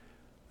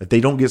 If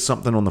they don't get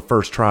something on the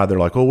first try, they're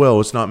like, oh, well,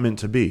 it's not meant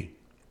to be.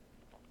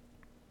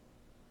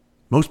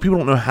 Most people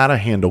don't know how to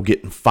handle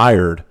getting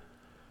fired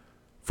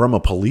from a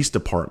police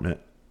department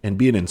and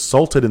being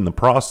insulted in the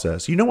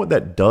process. You know what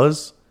that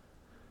does?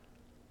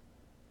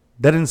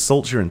 That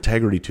insults your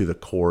integrity to the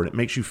core, and it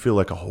makes you feel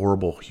like a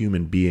horrible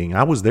human being.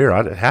 I was there.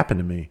 It happened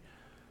to me.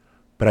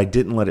 But I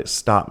didn't let it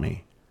stop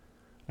me.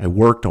 I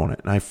worked on it,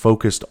 and I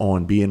focused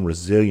on being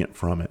resilient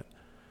from it.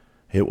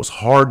 It was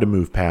hard to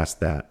move past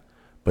that,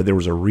 but there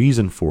was a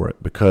reason for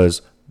it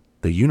because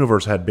the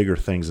universe had bigger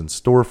things in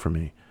store for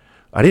me.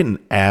 I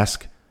didn't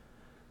ask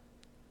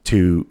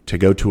to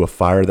go to a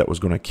fire that was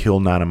going to kill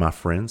 9 of my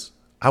friends.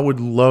 I would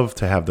love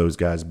to have those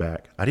guys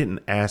back. I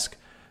didn't ask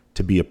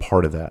to be a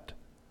part of that.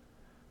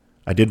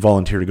 I did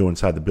volunteer to go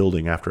inside the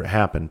building after it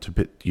happened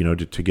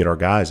to get our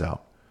guys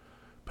out.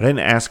 But I didn't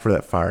ask for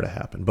that fire to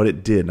happen, but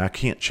it did, and I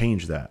can't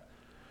change that.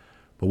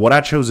 But what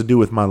I chose to do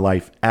with my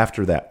life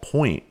after that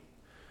point,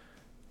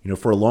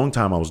 for a long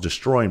time I was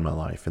destroying my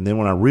life. And then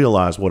when I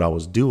realized what I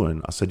was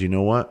doing, I said, you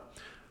know what?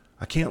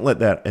 I can't let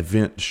that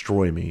event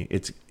destroy me.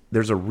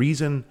 There's a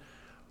reason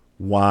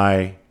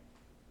why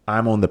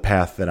I'm on the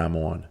path that I'm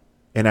on.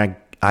 And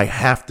I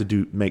have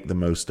to make the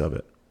most of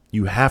it.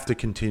 You have to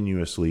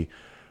continuously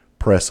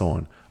press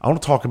on. I want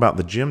to talk about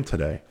the gym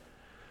today.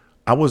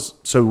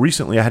 So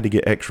recently I had to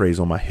get x-rays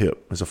on my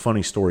hip. It's a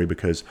funny story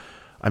because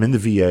I'm in the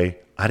VA.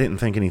 I didn't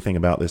think anything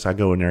about this. I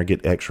go in there, I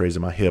get x-rays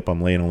of my hip.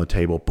 I'm laying on the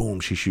table. Boom,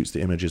 she shoots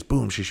the images.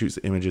 Boom, she shoots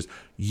the images.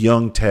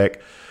 Young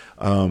tech.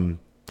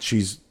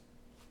 She's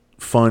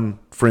fun,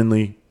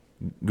 friendly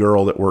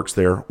girl that works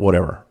there,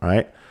 whatever,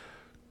 right?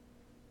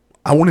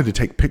 I wanted to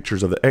take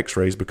pictures of the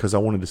x-rays because I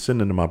wanted to send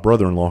them to my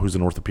brother-in-law who's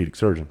an orthopedic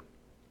surgeon.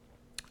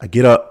 I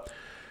get up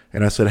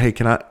and I said, hey,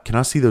 can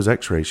I see those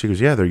x-rays? She goes,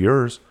 yeah, they're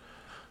yours.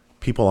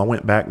 People, I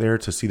went back there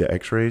to see the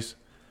x-rays,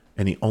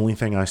 and the only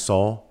thing I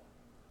saw,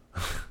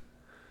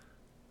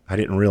 I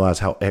didn't realize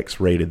how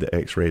X-rated the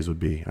x-rays would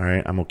be. All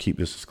right, I'm going to keep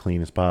this as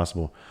clean as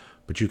possible.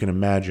 But you can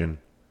imagine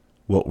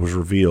what was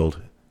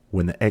revealed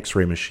when the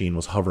x-ray machine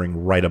was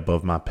hovering right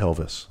above my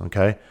pelvis,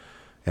 okay?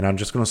 And I'm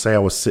just going to say I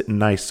was sitting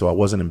nice, so I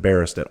wasn't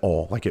embarrassed at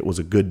all. Like, it was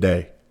a good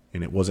day,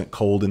 and it wasn't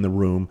cold in the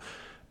room.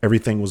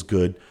 Everything was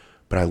good.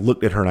 But I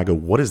looked at her, and I go,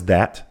 what is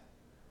that?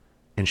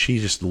 And she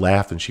just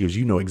laughed, and she goes,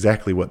 you know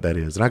exactly what that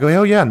is. And I go,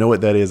 hell yeah, I know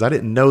what that is. I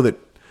didn't know that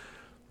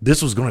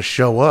this was going to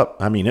show up.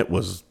 I mean, it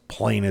was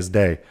plain as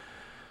day.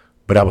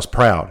 But I was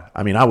proud.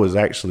 I mean, I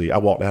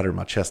walked out of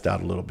my chest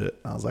out a little bit.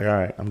 I was like, all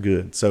right, I'm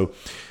good. So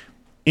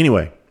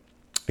anyway,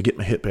 I get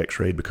my hip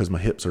x-rayed because my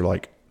hips are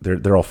like,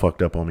 they're all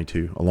fucked up on me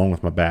too, along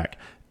with my back.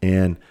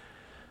 And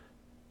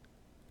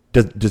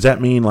does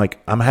that mean like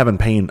I'm having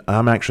pain?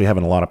 I'm actually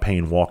having a lot of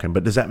pain walking,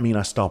 but does that mean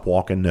I stop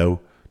walking? No.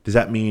 Does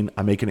that mean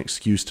I make an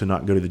excuse to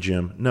not go to the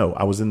gym? No.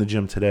 I was in the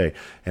gym today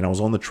and I was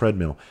on the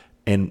treadmill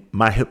and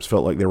my hips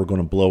felt like they were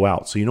going to blow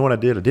out. So you know what I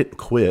did? I didn't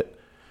quit.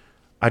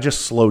 I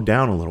just slowed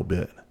down a little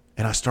bit.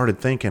 And I started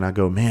thinking, I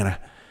go, man,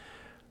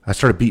 I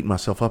started beating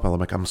myself up. I'm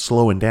like, I'm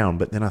slowing down.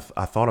 But then I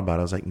thought about it.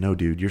 I was like, no,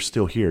 dude, you're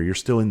still here. You're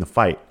still in the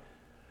fight.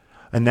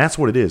 And that's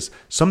what it is.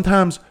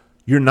 Sometimes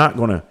you're not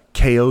going to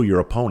KO your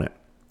opponent.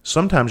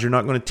 Sometimes you're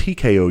not going to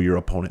TKO your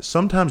opponent.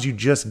 Sometimes you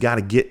just got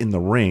to get in the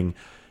ring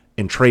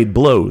and trade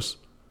blows.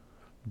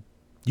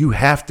 You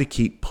have to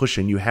keep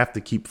pushing. You have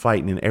to keep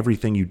fighting in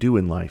everything you do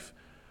in life.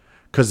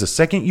 Because the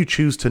second you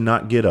choose to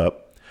not get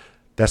up,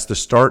 that's the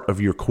start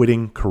of your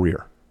quitting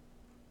career.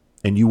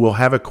 And you will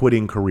have a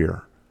quitting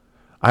career.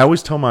 I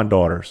always tell my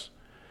daughters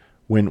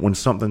when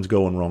something's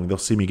going wrong, they'll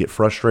see me get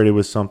frustrated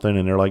with something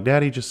and they're like,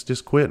 Daddy,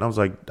 just quit. And I was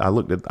like,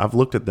 I've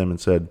looked at them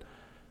and said,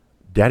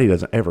 Daddy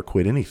doesn't ever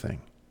quit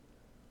anything.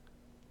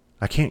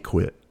 I can't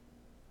quit.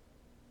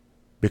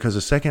 Because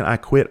the second I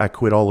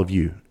quit all of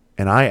you.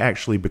 And I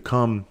actually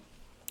become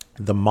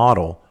the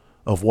model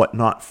of what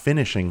not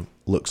finishing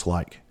looks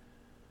like.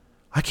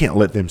 I can't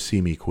let them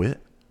see me quit.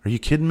 Are you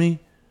kidding me?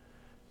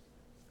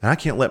 And I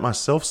can't let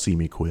myself see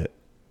me quit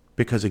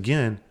because,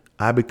 again,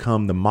 I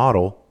become the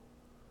model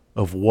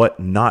of what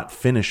not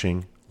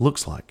finishing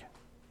looks like.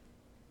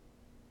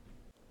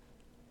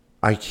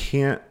 I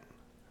can't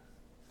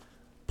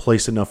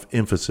place enough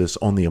emphasis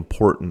on the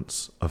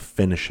importance of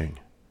finishing.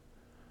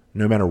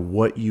 No matter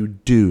what you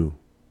do,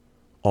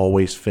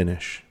 always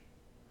finish.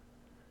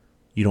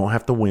 You don't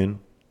have to win.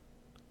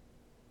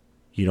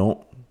 You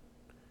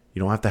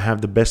don't have to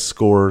have the best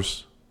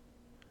scores.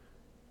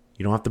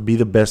 You don't have to be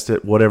the best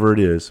at whatever it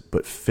is,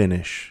 but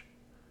finish.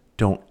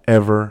 Don't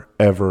ever,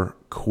 ever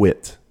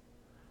quit.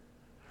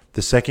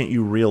 The second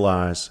you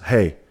realize,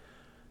 hey,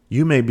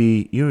 you may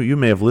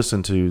have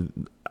listened to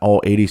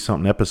all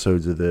 80-something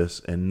episodes of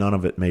this and none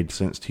of it made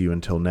sense to you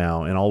until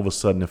now. And all of a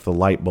sudden, if the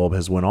light bulb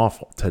has went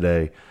off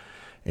today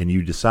and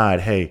you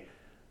decide, hey,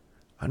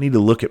 I need to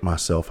look at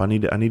myself. I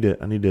need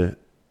to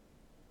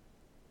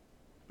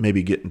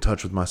maybe get in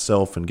touch with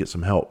myself and get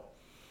some help.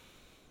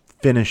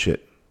 Finish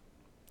it.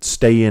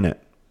 Stay in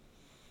it.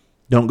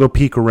 Don't go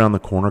peek around the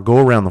corner. Go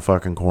around the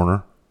fucking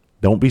corner.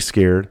 Don't be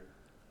scared.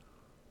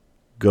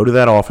 Go to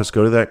that office.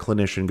 Go to that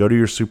clinician. Go to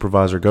your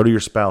supervisor. Go to your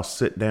spouse.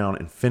 Sit down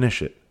and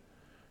finish it.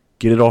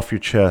 Get it off your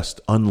chest.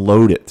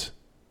 Unload it.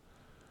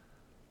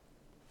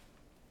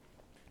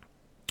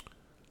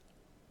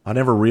 I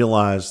never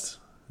realized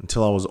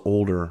until I was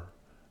older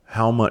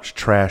how much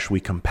trash we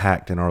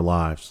compact in our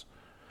lives.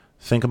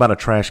 Think about a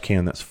trash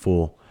can that's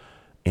full,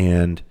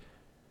 and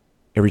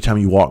every time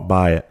you walk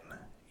by it,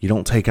 you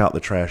don't take out the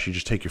trash. You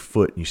just take your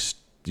foot and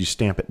you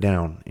stamp it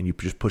down, and you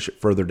just push it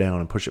further down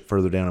and push it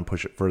further down and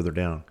push it further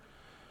down.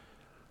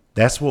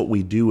 That's what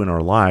we do in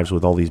our lives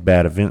with all these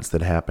bad events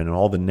that happen and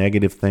all the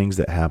negative things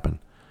that happen.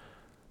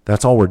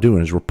 That's all we're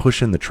doing is we're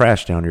pushing the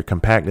trash down. You're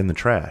compacting the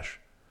trash.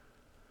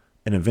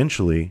 And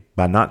eventually,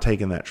 by not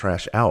taking that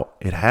trash out,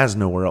 it has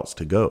nowhere else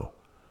to go.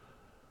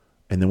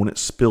 And then when it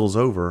spills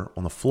over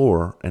on the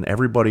floor and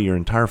everybody, your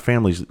entire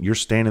family's, you're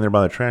standing there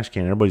by the trash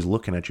can, everybody's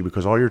looking at you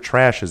because all your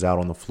trash is out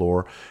on the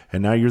floor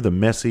and now you're the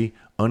messy,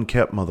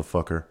 unkept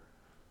motherfucker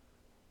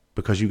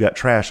because you got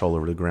trash all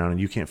over the ground and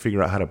you can't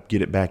figure out how to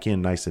get it back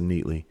in nice and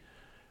neatly.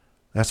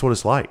 That's what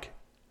it's like.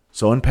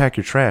 So unpack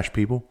your trash,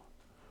 people.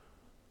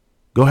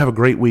 Go have a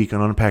great week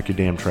and unpack your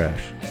damn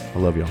trash. I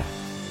love y'all.